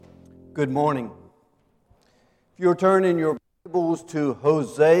Good morning. If you'll turn in your Bibles to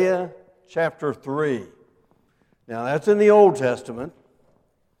Hosea chapter 3. Now that's in the Old Testament.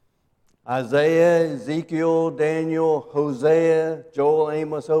 Isaiah, Ezekiel, Daniel, Hosea, Joel,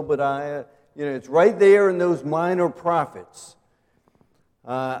 Amos, Obadiah. It's right there in those minor prophets.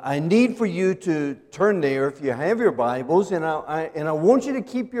 I need for you to turn there if you have your Bibles, and I want you to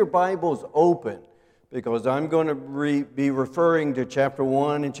keep your Bibles open, because I'm going to be referring to chapter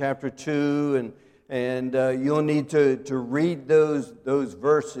 1 and chapter 2, and you'll need to read those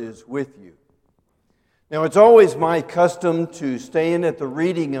verses with you. Now, it's always my custom to stand at the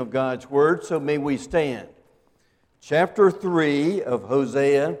reading of God's Word, so may we stand. Chapter 3 of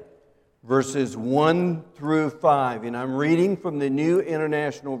Hosea, verses 1 through 5, and I'm reading from the New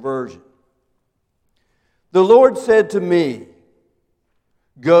International Version. The Lord said to me,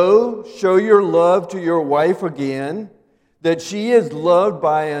 "Go, show your love to your wife again, that she is loved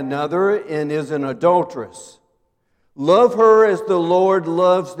by another and is an adulteress. Love her as the Lord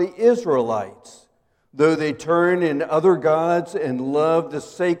loves the Israelites, though they turn in other gods and love the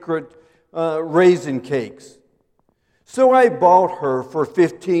sacred raisin cakes. So I bought her for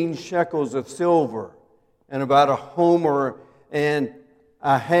 15 shekels of silver and about a homer and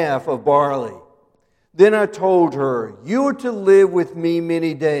a half of barley. Then I told her, 'You are to live with me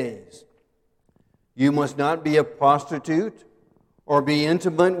many days. You must not be a prostitute or be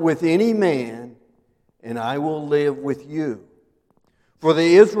intimate with any man, and I will live with you. For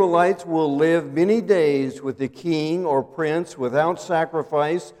the Israelites will live many days with the king or prince without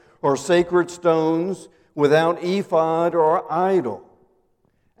sacrifice or sacred stones, without ephod or idol.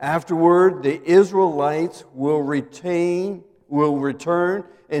 Afterward, the Israelites will return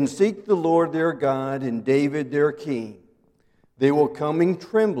and seek the Lord their God and David their king. They will come in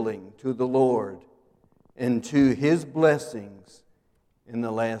trembling to the Lord and to his blessings in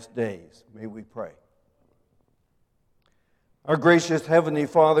the last days." May we pray. Our gracious Heavenly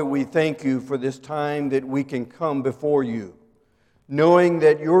Father, we thank you for this time that we can come before you, knowing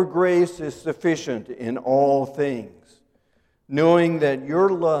that your grace is sufficient in all things, knowing that your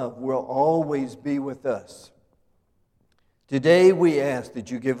love will always be with us. Today we ask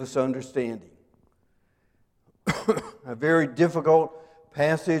that you give us understanding. A very difficult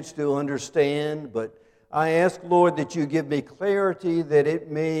passage to understand, but I ask, Lord, that you give me clarity that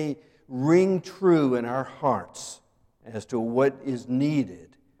it may ring true in our hearts as to what is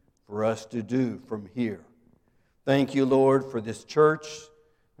needed for us to do from here. Thank you, Lord, for this church.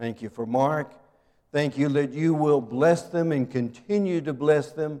 Thank you for Mark. Thank you that you will bless them and continue to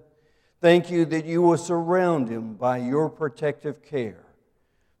bless them. Thank you that you will surround him by your protective care.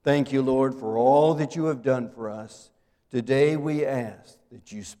 Thank you, Lord, for all that you have done for us. Today we ask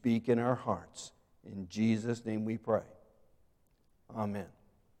that you speak in our hearts. In Jesus' name we pray. Amen.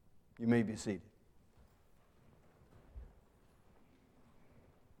 You may be seated.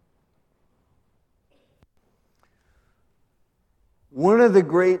 One of the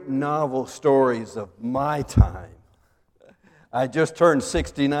great novel stories of my time. I just turned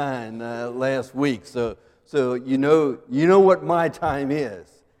 69 last week, so you know what my time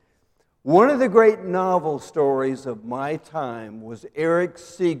is. One of the great novel stories of my time was Eric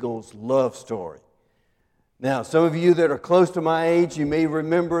Siegel's love story. Now, some of you that are close to my age, you may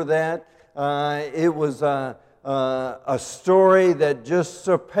remember that. It was a story that just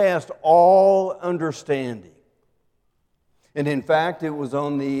surpassed all understanding. And in fact, it was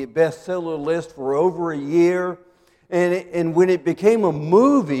on the bestseller list for over a year. And when it became a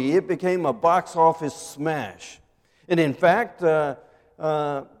movie, it became a box office smash. And in fact,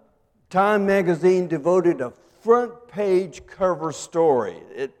 Time magazine devoted a front page cover story.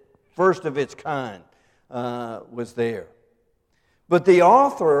 First of its kind was there. But the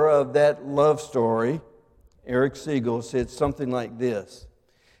author of that love story, Eric Siegel, said something like this.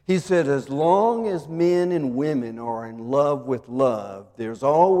 He said, "As long as men and women are in love with love, there's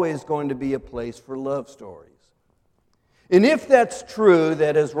always going to be a place for love stories. And if that's true,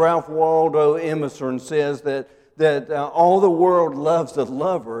 that as Ralph Waldo Emerson says, that all the world loves a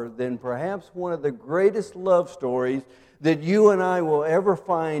lover, then perhaps one of the greatest love stories that you and I will ever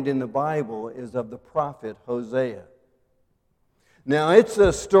find in the Bible is of the prophet Hosea." Now, it's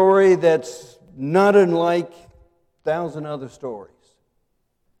a story that's not unlike 1,000 other stories.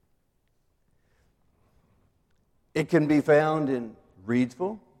 It can be found in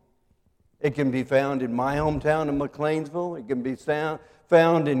Reidsville. It can be found in my hometown of McLeansville. It can be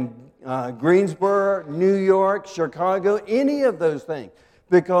found in Greensboro, New York, Chicago, any of those things,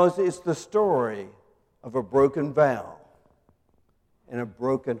 because it's the story of a broken vow and a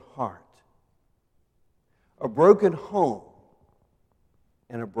broken heart, a broken home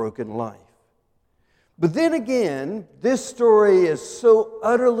and a broken life. But then again, this story is so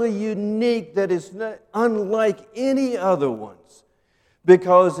utterly unique that it's not unlike any other ones,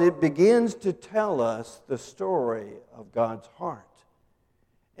 because it begins to tell us the story of God's heart.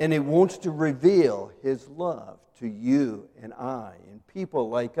 And it wants to reveal His love to you and I and people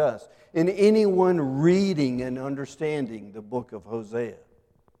like us and anyone reading and understanding the book of Hosea.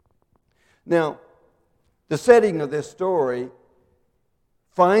 Now, the setting of this story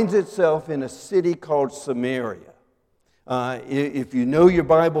finds itself in a city called Samaria. If you know your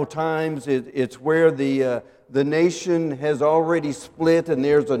Bible times, it's where the nation has already split, and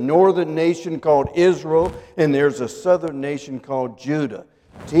there's a northern nation called Israel, and there's a southern nation called Judah.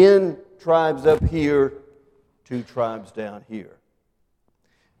 10 tribes up here, 2 tribes down here.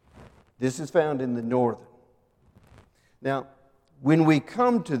 This is found in the northern. Now, when we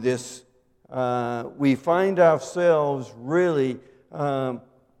come to this, we find ourselves really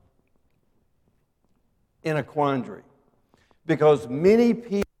in a quandary, because many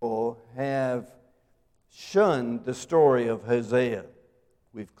people have shunned the story of Hosea.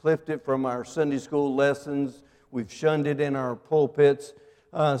 We've clipped it from our Sunday school lessons. We've shunned it in our pulpits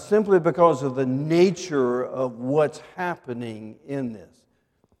simply because of the nature of what's happening in this.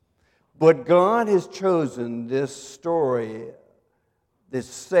 But God has chosen this story, this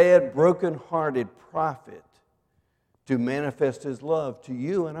sad, broken-hearted prophet, to manifest His love to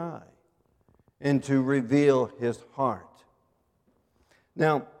you and I, and to reveal His heart.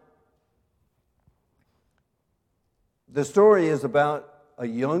 Now, the story is about a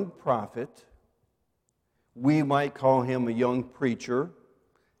young prophet, we might call him a young preacher,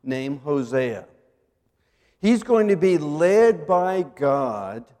 named Hosea. He's going to be led by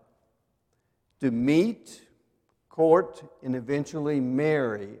God to meet, court, and eventually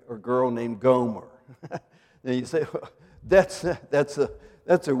marry a girl named Gomer. Now you say, well, that's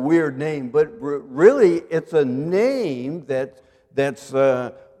a weird name, but really it's a name that's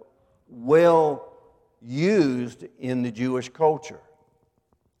well used in the Jewish culture.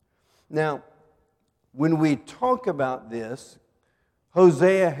 Now, when we talk about this,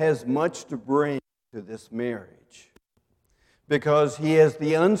 Hosea has much to bring to this marriage, because he has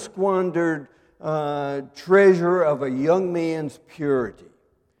the unsquandered treasure of a young man's purity.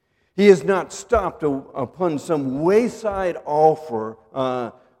 He has not stopped upon some wayside offer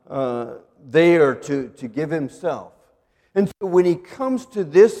there to give himself. And so when he comes to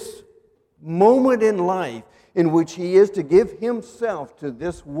this moment in life in which he is to give himself to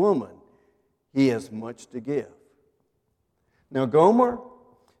this woman, he has much to give. Now, Gomer,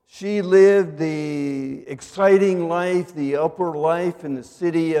 she lived the exciting life, the upper life in the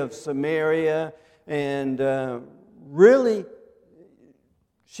city of Samaria, and really,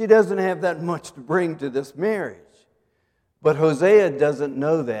 she doesn't have that much to bring to this marriage. But Hosea doesn't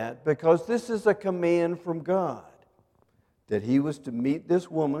know that, because this is a command from God, that he was to meet this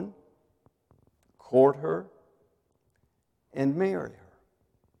woman, court her, and marry her.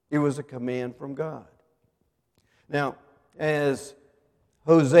 It was a command from God. Now, as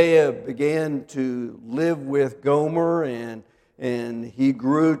Hosea began to live with Gomer and he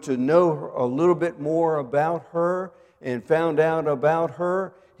grew to know a little bit more about her and found out about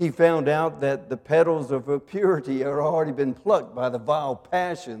her, he found out that the petals of her purity had already been plucked by the vile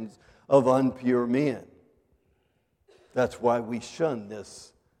passions of impure men. That's why we shun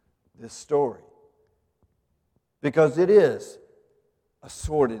this story, because it is a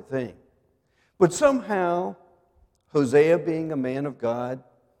sordid thing. But somehow, Hosea, being a man of God,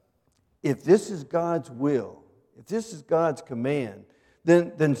 if this is God's will, if this is God's command,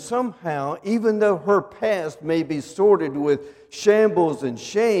 then somehow, even though her past may be sordid with shambles and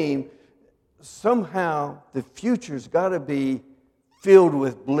shame, somehow the future's got to be filled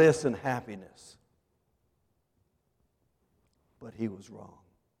with bliss and happiness. But he was wrong.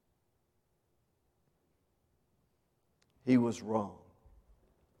 He was wrong.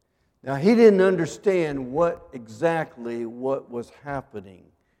 Now, he didn't understand what was happening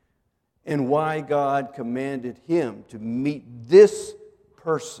and why God commanded him to meet this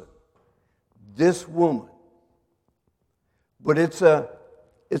person, this woman. But it's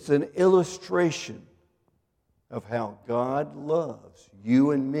an illustration of how God loves you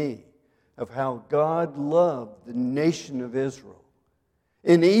and me, of how God loved the nation of Israel.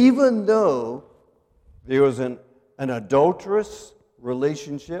 And even though there was an adulterous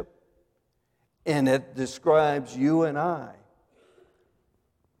relationship, and it describes you and I,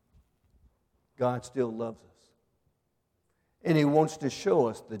 God still loves us. And he wants to show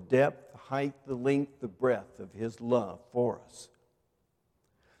us the depth, the height, the length, the breadth of his love for us.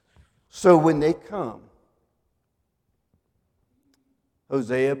 So when they come,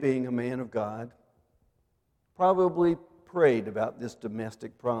 Hosea, being a man of God, probably prayed about this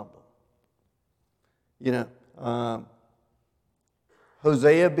domestic problem.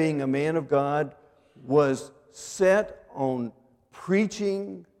 Hosea, being a man of God, was set on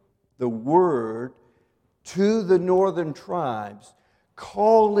preaching the word to the northern tribes,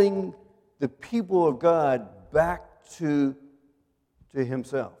 calling the people of God back to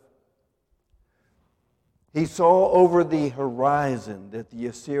himself. He saw over the horizon that the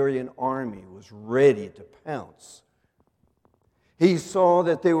Assyrian army was ready to pounce. He saw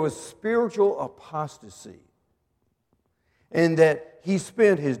that there was spiritual apostasy, and that he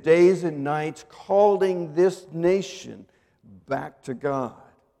spent his days and nights calling this nation back to God.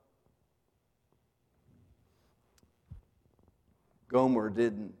 Gomer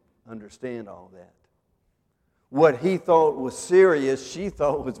didn't understand all that. What he thought was serious, she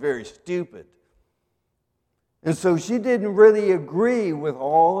thought was very stupid. And so she didn't really agree with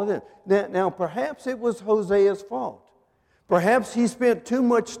all of it. Now, perhaps it was Hosea's fault. Perhaps he spent too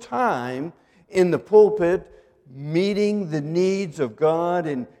much time in the pulpit meeting the needs of God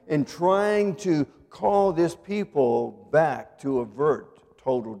and trying to call this people back to avert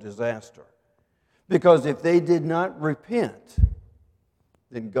total disaster. Because if they did not repent,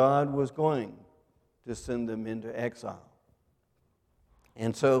 then God was going to send them into exile.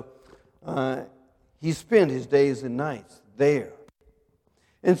 And so he spent his days and nights there.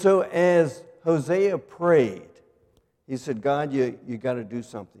 And so as Hosea prayed, he said, God, you got to do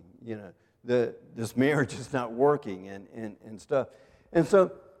something. This marriage is not working and stuff. And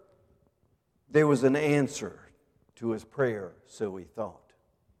so there was an answer to his prayer, so he thought.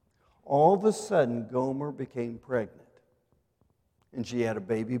 All of a sudden, Gomer became pregnant, and she had a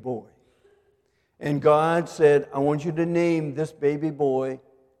baby boy. And God said, I want you to name this baby boy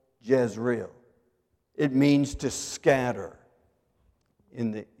Jezreel. It means to scatter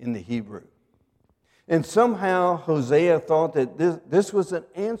in the Hebrew. And somehow Hosea thought that this was an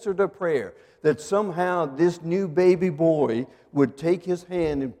answer to prayer, that somehow this new baby boy would take his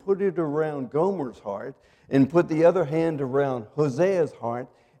hand and put it around Gomer's heart and put the other hand around Hosea's heart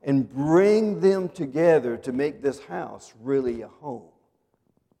and bring them together to make this house really a home.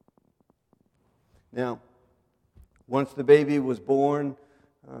 Now, once the baby was born,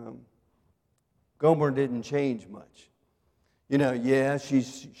 Gomer didn't change much. She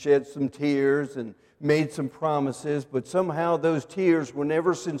shed some tears and made some promises, but somehow those tears were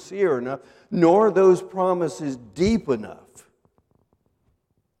never sincere enough, nor those promises deep enough.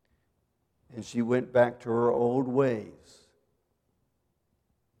 And she went back to her old ways.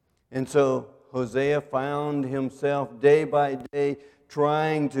 And so Hosea found himself day by day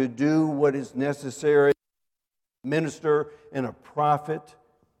trying to do what is necessary, a minister and a prophet,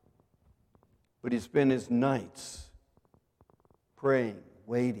 but he spent his nights praying,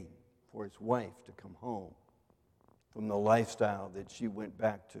 waiting for his wife to come home from the lifestyle that she went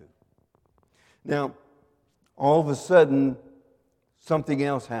back to. Now, all of a sudden, something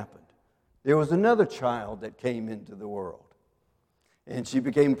else happened. There was another child that came into the world, and she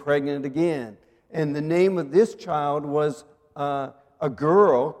became pregnant again. And the name of this child was a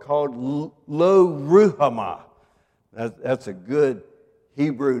girl called Lo-Ruhamah. That's a good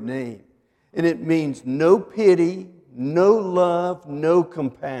Hebrew name. And it means no pity, no love, no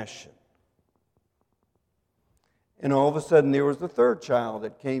compassion. And all of a sudden there was a third child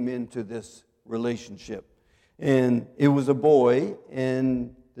that came into this relationship. And it was a boy,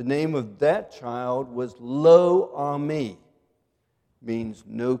 and the name of that child was Lo-Ami, means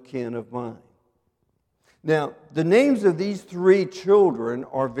no kin of mine. Now, the names of these three children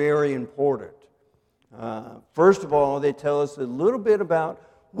are very important. First of all, they tell us a little bit about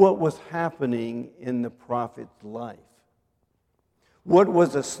what was happening in the prophet's life. What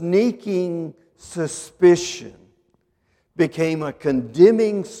was a sneaking suspicion became a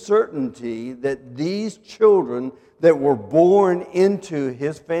condemning certainty that these children that were born into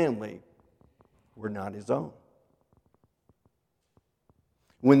his family were not his own.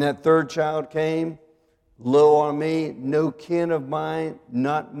 When that third child came, Lo-Ami, no kin of mine,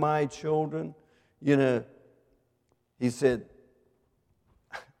 not my children, he said,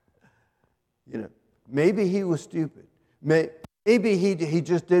 maybe he was stupid. Maybe he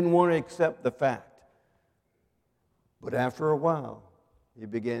just didn't want to accept the fact. But after a while, he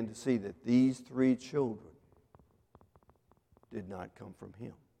began to see that these three children did not come from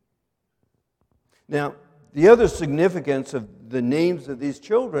him. Now, the other significance of the names of these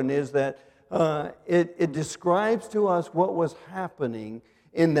children is that it describes to us what was happening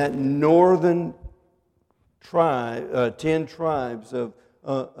in that northern tribe, 10 tribes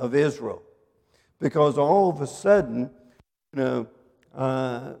of Israel. Because all of a sudden,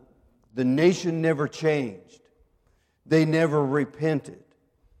 the nation never changed. They never repented.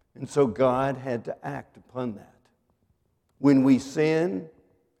 And so God had to act upon that. When we sin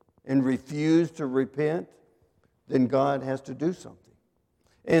and refuse to repent, then God has to do something.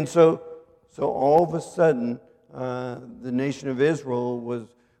 And so all of a sudden, the nation of Israel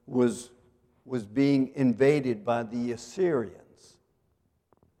was being invaded by the Assyrians.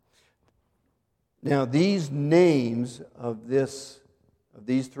 Now, these names of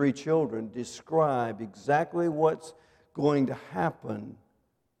these three children describe exactly what's going to happen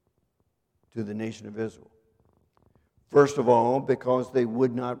to the nation of Israel. First of all, because they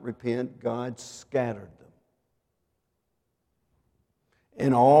would not repent, God scattered them.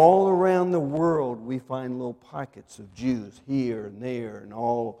 And all around the world, we find little pockets of Jews here and there and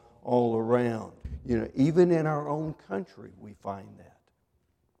all around. Even in our own country, we find that.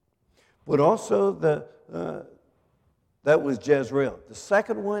 But also, that was Jezreel. The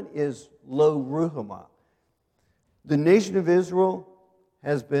second one is Lo Ruhamah. The nation of Israel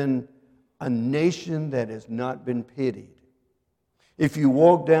has been a nation that has not been pitied. If you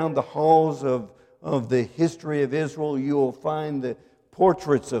walk down the halls of the history of Israel, you will find the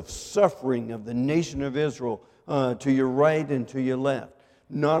portraits of suffering of the nation of Israel to your right and to your left.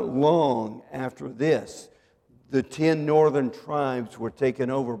 Not long after this, the 10 northern tribes were taken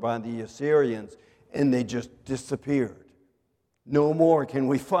over by the Assyrians, and they just disappeared. No more can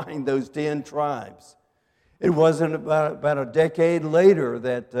we find those 10 tribes. It wasn't about a decade later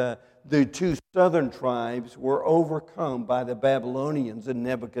that the 2 southern tribes were overcome by the Babylonians and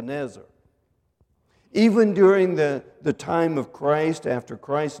Nebuchadnezzar. Even during the time of Christ, after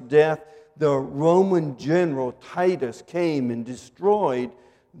Christ's death, the Roman general Titus came and destroyed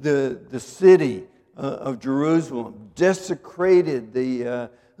the city of Jerusalem, desecrated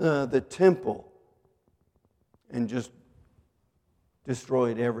the temple, and just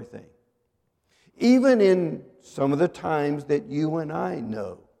destroyed everything. Even in some of the times that you and I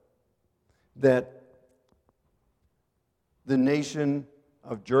know that the nation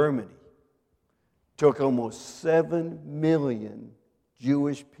of Germany took almost 7 million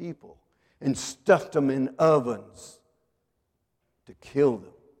Jewish people and stuffed them in ovens to kill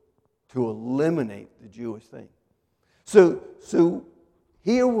them, to eliminate the Jewish thing. So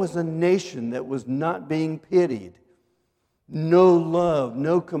here was a nation that was not being pitied. No love,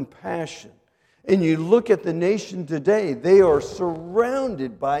 no compassion. And you look at the nation today, they are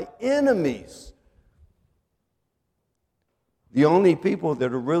surrounded by enemies. The only people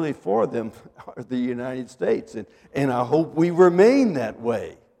that are really for them are the United States. And I hope we remain that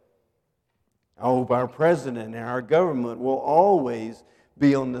way. I hope our president and our government will always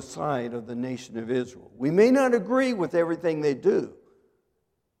be on the side of the nation of Israel. We may not agree with everything they do,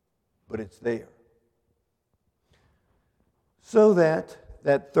 but it's there. So that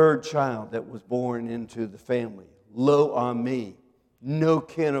third child that was born into the family, Lo Ami, no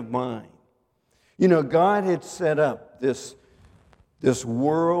kin of mine. God had set up this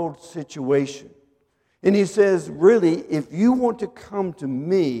world situation. And he says, really, if you want to come to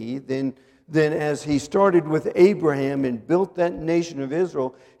me, then as he started with Abraham and built that nation of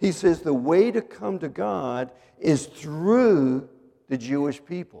Israel, he says the way to come to God is through the Jewish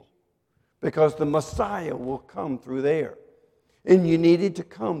people, because the Messiah will come through there. And you needed to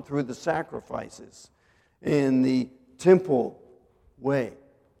come through the sacrifices and the temple way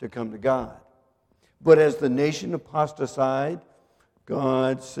to come to God. But as the nation apostatized,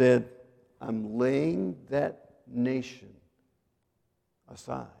 God said, I'm laying that nation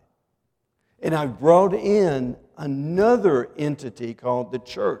aside. And I've brought in another entity called the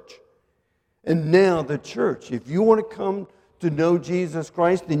church. And now the church, if you want to come to know Jesus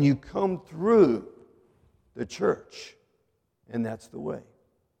Christ, then you come through the church. And that's the way.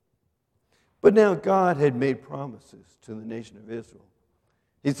 But now God had made promises to the nation of Israel.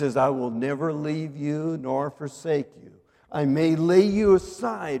 He says, I will never leave you nor forsake you. I may lay you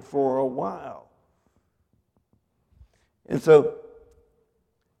aside for a while. And so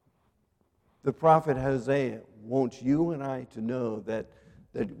the prophet Hosea wants you and I to know that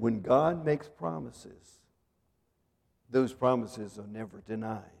when God makes promises, those promises are never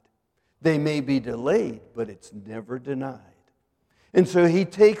denied. They may be delayed, but it's never denied. And so he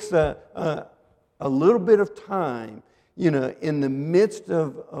takes a little bit of time, in the midst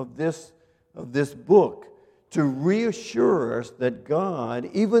of this book, to reassure us that God,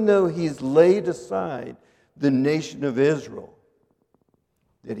 even though he's laid aside the nation of Israel,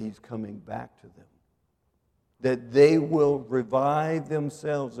 that he's coming back to them, that they will revive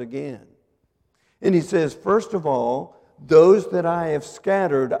themselves again. And he says, first of all, those that I have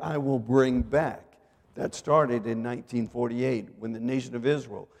scattered, I will bring back. That started in 1948 when the nation of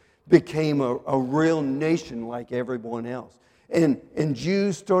Israel became a real nation like everyone else. And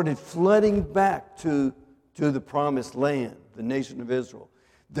Jews started flooding back to the promised land, the nation of Israel.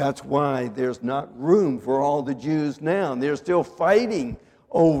 That's why there's not room for all the Jews now. And they're still fighting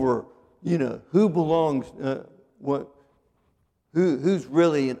over, who belongs, who's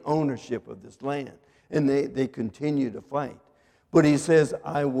really in ownership of this land. And they continue to fight. But he says,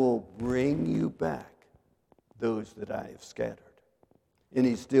 I will bring you back those that I have scattered. And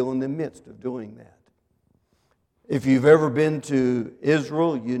he's still in the midst of doing that. If you've ever been to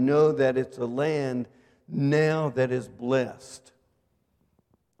Israel, you know that it's a land now that is blessed.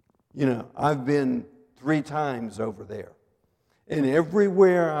 I've been 3 times over there. And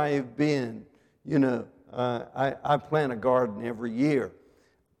everywhere I have been, I plant a garden every year.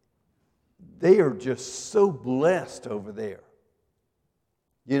 They are just so blessed over there.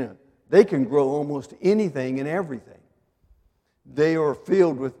 They can grow almost anything and everything. They are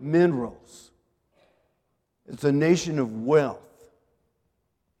filled with minerals. It's a nation of wealth.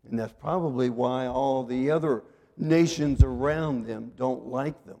 And that's probably why all the other nations around them don't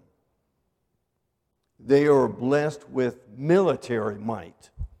like them. They are blessed with military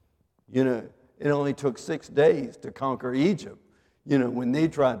might. It only took 6 days to conquer Egypt, when they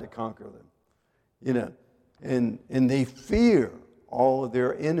tried to conquer them. And they fear all of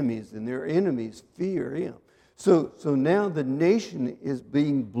their enemies, and their enemies fear him. So now the nation is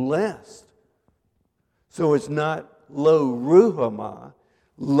being blessed. So it's not lo ruhamah.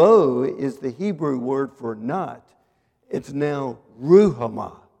 Lo is the Hebrew word for not. It's now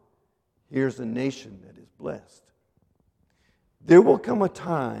ruhamah. Here's a nation that is blessed. There will come a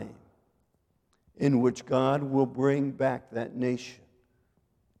time in which God will bring back that nation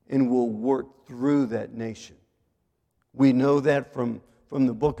and will work through that nation. We know that from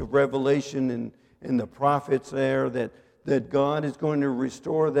the book of Revelation and the prophets there, that God is going to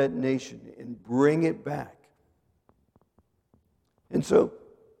restore that nation and bring it back. And so,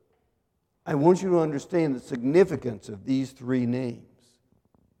 I want you to understand the significance of these 3 names.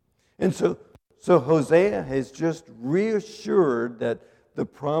 And so Hosea has just reassured that the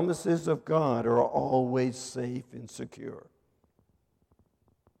promises of God are always safe and secure.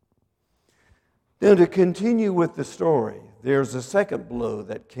 Now, to continue with the story, there's a second blow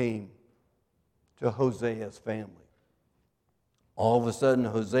that came to Hosea's family. All of a sudden,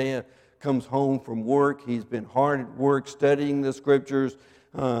 Hosea comes home from work. He's been hard at work studying the scriptures,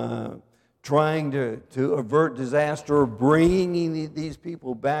 trying to avert disaster, bringing these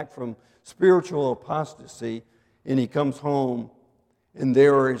people back from spiritual apostasy. And he comes home, and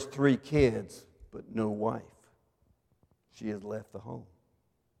there are his 3 kids, but no wife. She has left the home.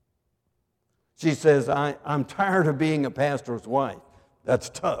 She says, I'm tired of being a pastor's wife. That's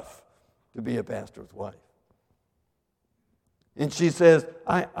tough, to be a pastor's wife. And she says,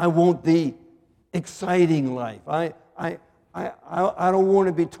 I want the exciting life. I don't want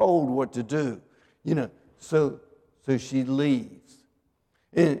to be told what to do. So she leaves.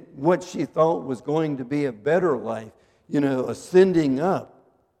 And what she thought was going to be a better life, ascending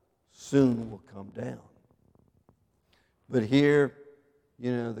up, soon will come down. But here,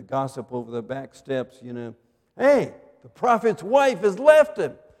 the gossip over the back steps, hey, the prophet's wife has left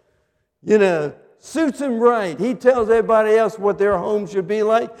him. Suits him right. He tells everybody else what their home should be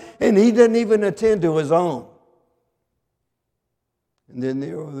like, and he doesn't even attend to his own. And then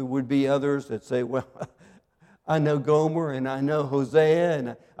there would be others that say, well, I know Gomer and I know Hosea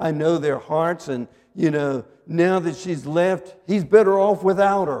and I know their hearts, and, now that she's left, he's better off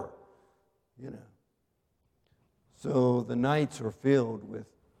without her. So the nights are filled with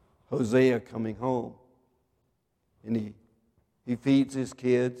Hosea coming home. And he feeds his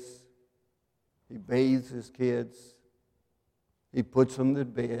kids. He bathes his kids. He puts them to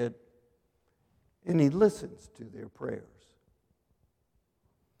bed. And he listens to their prayers.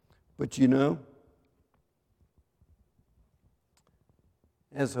 But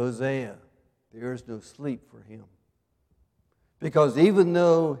as Hosea, there is no sleep for him. Because even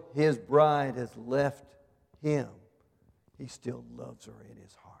though his bride has left him, he still loves her in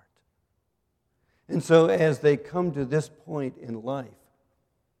his heart. And so as they come to this point in life,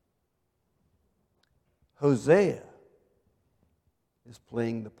 Hosea is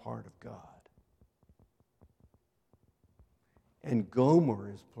playing the part of God. And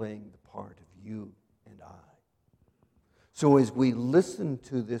Gomer is playing the part of you and I. So as we listen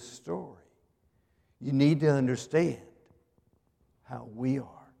to this story, you need to understand how we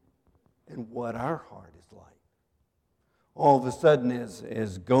are and what our heart is like. All of a sudden,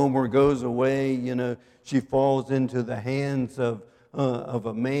 as Gomer goes away, she falls into the hands of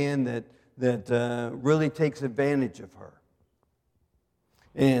a man that really takes advantage of her.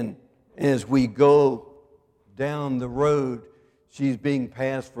 And as we go down the road, she's being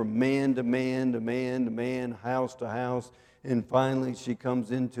passed from man to man to man to man, house to house, and finally she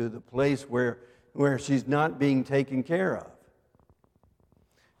comes into the place where she's not being taken care of.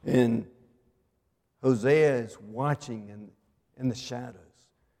 And Hosea is watching in the shadows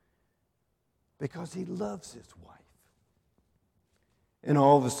because he loves his wife. And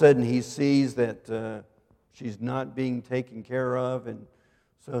all of a sudden he sees that she's not being taken care of, and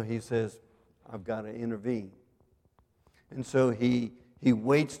so he says, I've got to intervene. And so he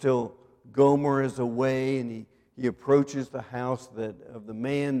waits till Gomer is away, and he approaches the house of the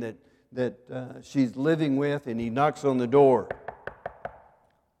man that she's living with, and he knocks on the door.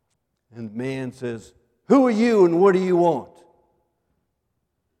 And the man says, who are you and what do you want?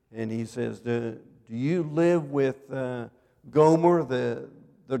 And he says, do you live with Gomer,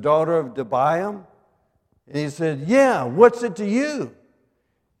 the daughter of Debiam? And he said, yeah, what's it to you?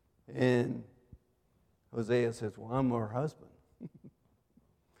 And Hosea says, well, I'm her husband.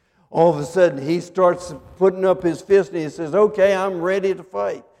 All of a sudden, he starts putting up his fist and he says, okay, I'm ready to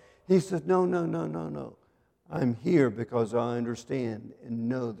fight. He says, no. I'm here because I understand and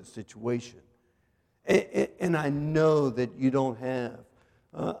know the situation. And I know that you don't have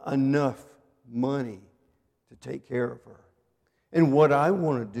enough money to take care of her. And what I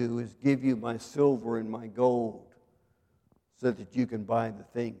want to do is give you my silver and my gold so that you can buy the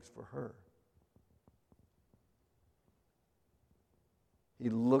things for her. He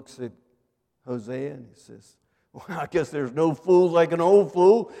looks at Hosea and he says, well, I guess there's no fool like an old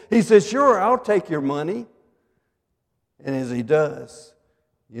fool. He says, sure, I'll take your money. And as he does,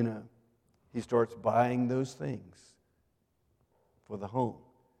 he starts buying those things for the home.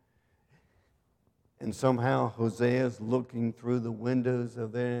 And somehow Hosea's looking through the windows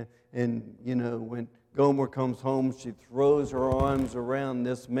of there, and when Gomer comes home, she throws her arms around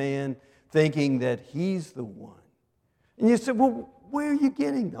this man, thinking that he's the one. And you say, well, where are you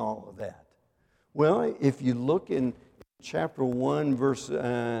getting all of that? Well, if you look in chapter 1, verse 8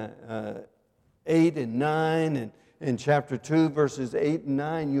 and 9, and in chapter 2, verses 8 and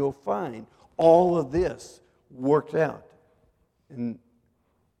 9, you'll find all of this worked out in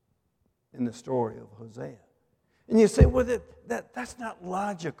the story of Hosea. And you say, well, that's not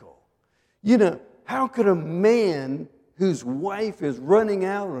logical. How could a man whose wife is running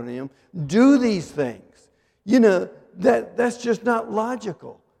out on him do these things? That's just not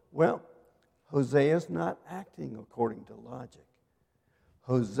logical. Well, Hosea's not acting according to logic.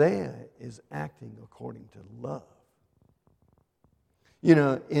 Hosea is acting according to love.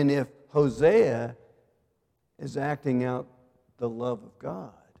 And if Hosea is acting out the love of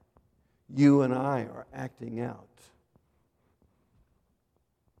God, you and I are acting out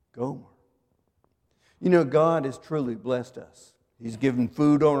Gomer. God has truly blessed us. He's given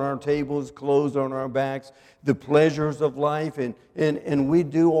food on our tables, clothes on our backs, the pleasures of life, and we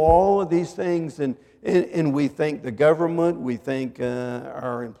do all of these things, and we thank the government, we thank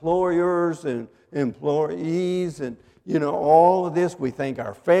our employers and employees, and all of this. We thank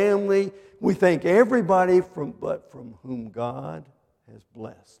our family. We thank everybody from whom God has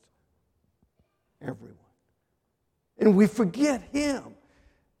blessed. Everyone. And we forget Him.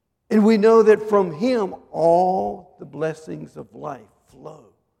 And we know that from Him all the blessings of life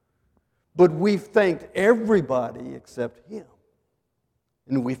flow. But we've thanked everybody except Him.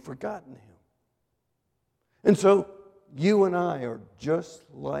 And we've forgotten Him. And so you and I are just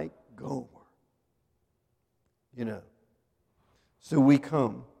like Gomer. So we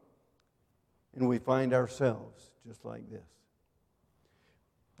come and we find ourselves just like this.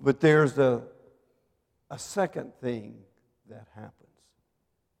 But there's a second thing that happens.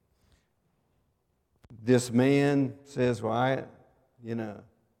 This man says, well,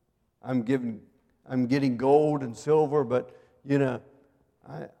 I'm getting gold and silver, but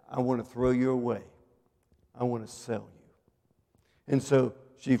I want to throw you away. I want to sell you. And so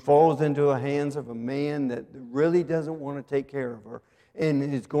she falls into the hands of a man that really doesn't want to take care of her and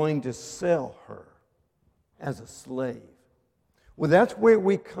is going to sell her as a slave. Well, that's where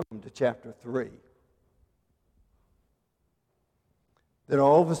we come to chapter 3. That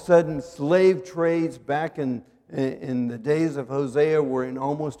all of a sudden slave trades back in the days of Hosea were in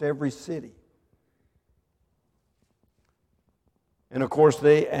almost every city. And of course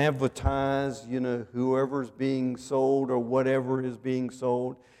they advertise, whoever's being sold or whatever is being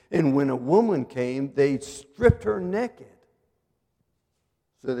sold. And when a woman came, they stripped her naked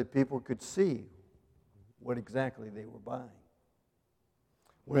so that people could see what exactly they were buying.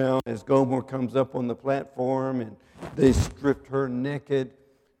 Well, as Gomer comes up on the platform and they stripped her naked,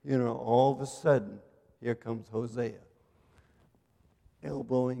 all of a sudden, here comes Hosea,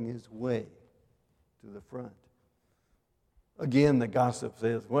 elbowing his way to the front. Again, the gossip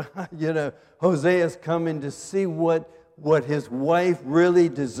says, well, Hosea's coming to see what his wife really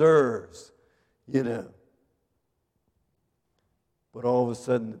deserves, But all of a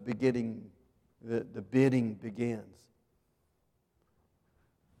sudden, the bidding begins.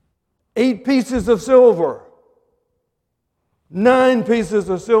 8 pieces of silver. 9 pieces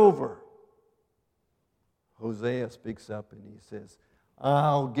of silver. Hosea speaks up and he says,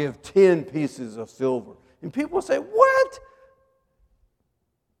 I'll give 10 pieces of silver. And people say, what?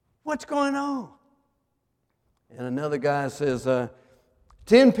 What's going on? And another guy says,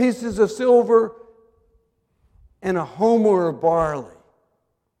 10 pieces of silver and a homer of barley.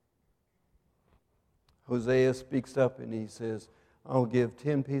 Hosea speaks up and he says, I'll give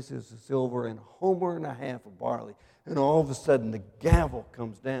 10 pieces of silver and a homer and a half of barley. And all of a sudden the gavel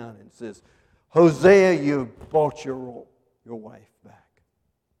comes down and says, Hosea, you've bought your wife back.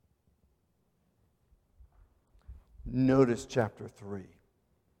 Notice chapter 3.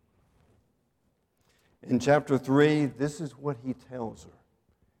 In chapter 3, this is what he tells her.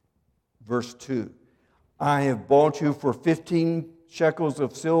 Verse 2. I have bought you for 15 shekels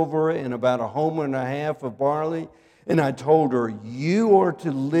of silver and about a homer and a half of barley. And I told her, you are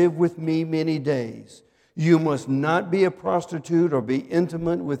to live with me many days. You must not be a prostitute or be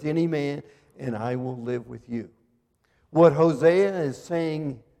intimate with any man, and I will live with you. What Hosea is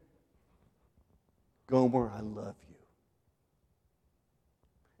saying, Gomer, I love you.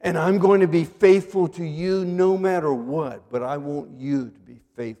 And I'm going to be faithful to you no matter what, but I want you to be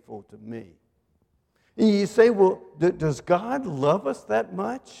faithful to me. And you say, well, does God love us that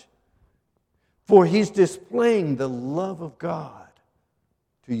much? For he's displaying the love of God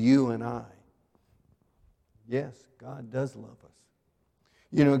to you and I. Yes, God does love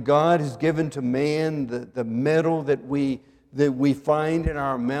us. God has given to man the metal that we find in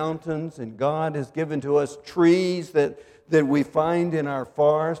our mountains, and God has given to us trees that we find in our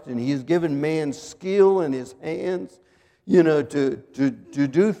forest, and he has given man skill in his hands, to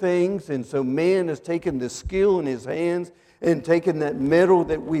do things. And so man has taken the skill in his hands and taken that metal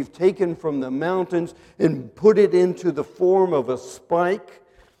that we've taken from the mountains and put it into the form of a spike.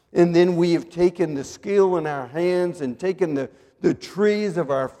 And then we have taken the skill in our hands and taken the trees of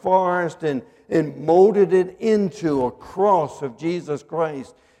our forest and molded it into a cross of Jesus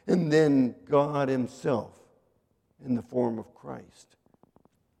Christ. And then God himself, in the form of Christ,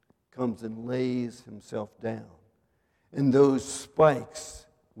 comes and lays himself down. And those spikes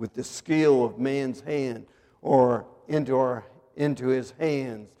with the skill of man's hand are into his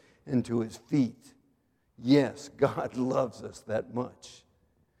hands, into his feet. Yes, God loves us that much.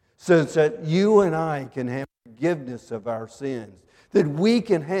 So that you and I can have forgiveness of our sins, that we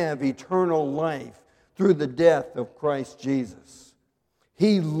can have eternal life through the death of Christ Jesus.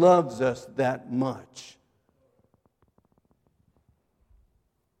 He loves us that much.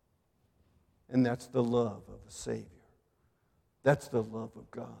 And that's the love of a Savior. That's the love of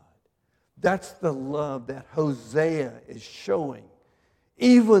God. That's the love that Hosea is showing.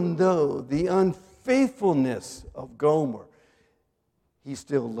 Even though the unfaithfulness of Gomer, he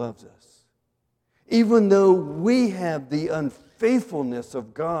still loves us. Even though we have the unfaithfulness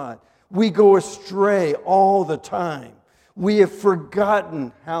of God, we go astray all the time. We have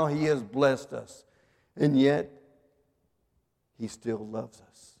forgotten how he has blessed us. And yet, he still loves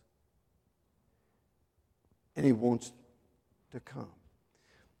us. And he wants to come.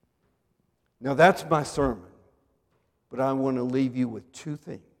 Now that's my sermon, but I want to leave you with 2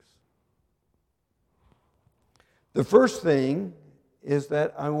 things. The first thing is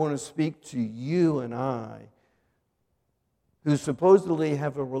that I want to speak to you and I who supposedly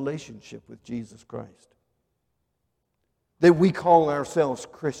have a relationship with Jesus Christ, that we call ourselves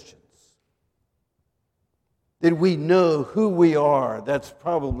Christians, that we know who we are. That's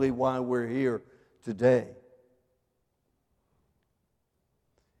probably why we're here today.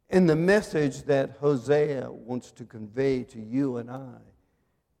 And the message that Hosea wants to convey to you and I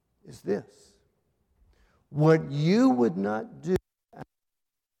is this. What you would not do out of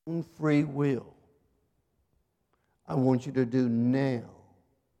your own free will, I want you to do now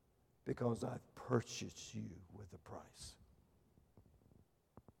because I've purchased you with a price.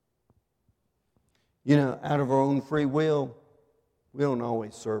 Out of our own free will, we don't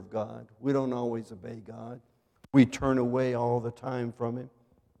always serve God. We don't always obey God. We turn away all the time from him.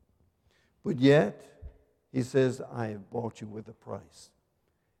 But yet, he says, I have bought you with a price.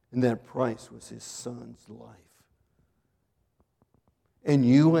 And that price was his son's life. And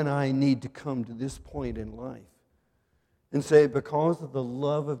you and I need to come to this point in life and say, because of the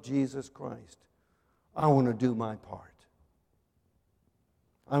love of Jesus Christ, I want to do my part.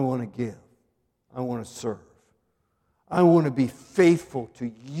 I want to give. I want to serve. I want to be faithful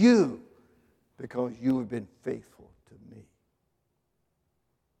to you because you have been faithful to me.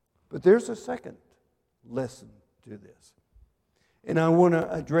 But there's a second lesson to this. And I want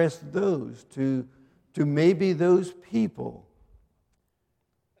to address those to maybe those people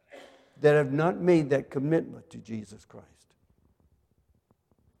that have not made that commitment to Jesus Christ.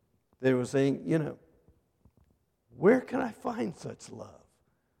 They were saying, where can I find such love?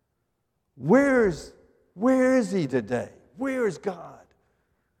 Where is he today? Where is God?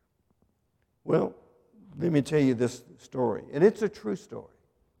 Well, let me tell you this story, and it's a true story.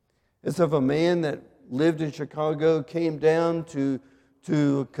 It's of a man that lived in Chicago, came down to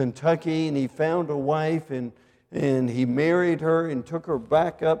Kentucky, and he found a wife, and he married her and took her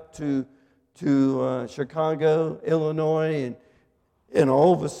back up to Chicago, Illinois, and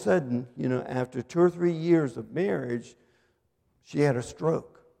all of a sudden, after 2 or 3 years of marriage, she had a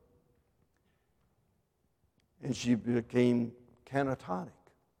stroke. And she became catatonic.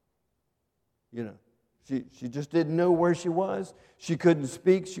 She just didn't know where she was. She couldn't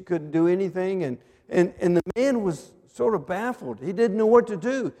speak. She couldn't do anything. And the man was sort of baffled. He didn't know what to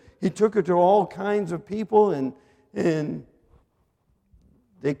do. He took her to all kinds of people, and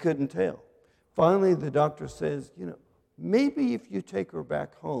they couldn't tell. Finally, the doctor says, maybe if you take her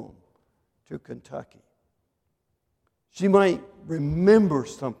back home to Kentucky, she might remember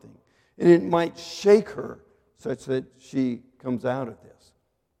something, and it might shake her such that she comes out of this.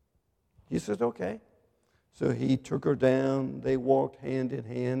 He says, okay. So he took her down. They walked hand in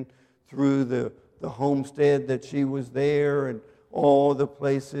hand through the homestead that she was there and all the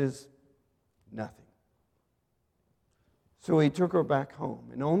places. Nothing. So he took her back home.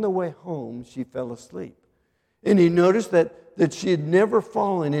 And on the way home, she fell asleep. And he noticed that she had never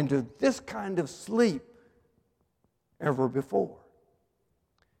fallen into this kind of sleep ever before.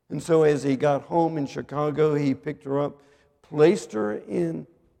 And so as he got home in Chicago, he picked her up, placed her in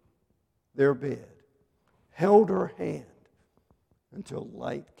their bed, held her hand until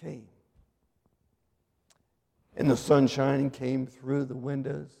light came. And the sunshine came through the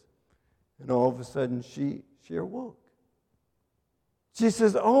windows, and all of a sudden she awoke. She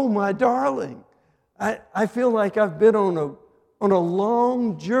says, "Oh, my darling, I feel like I've been on a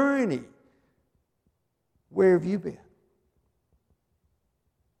long journey. Where have you been?"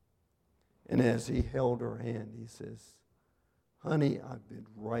 And as he held her hand, he says, "Honey, I've been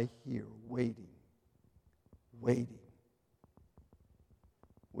right here waiting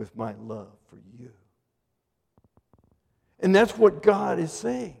with my love for you." And that's what God is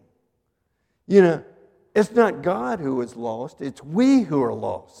saying. It's not God who is lost, it's we who are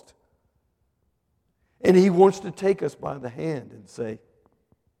lost. And he wants to take us by the hand and say,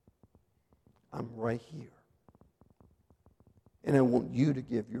 "I'm right here. And I want you to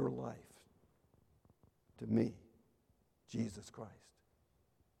give your life to me, Jesus Christ."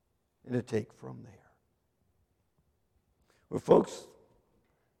 And to take from there. Well, folks,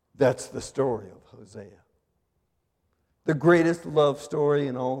 that's the story of Hosea. The greatest love story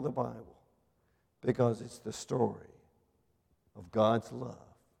in all the Bible, because it's the story of God's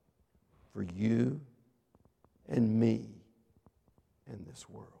love for you and me and this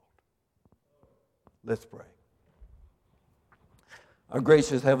world. Let's pray. Our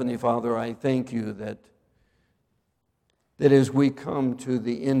gracious Heavenly Father, I thank you that as we come to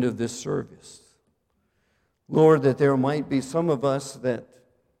the end of this service, Lord, that there might be some of us that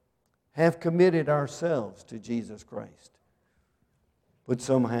have committed ourselves to Jesus Christ, but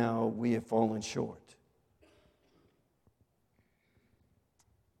somehow we have fallen short.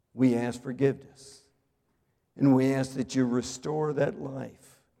 We ask forgiveness, and we ask that you restore that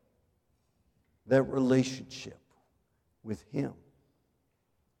life, that relationship with Him.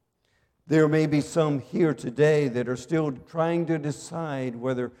 There may be some here today that are still trying to decide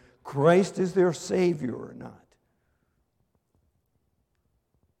whether Christ is their Savior or not.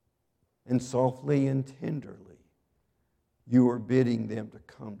 And softly and tenderly, you are bidding them to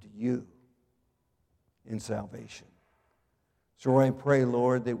come to you in salvation. So I pray,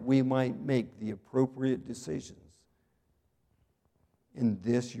 Lord, that we might make the appropriate decisions in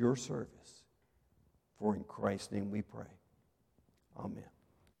this, your service. For in Christ's name we pray. Amen.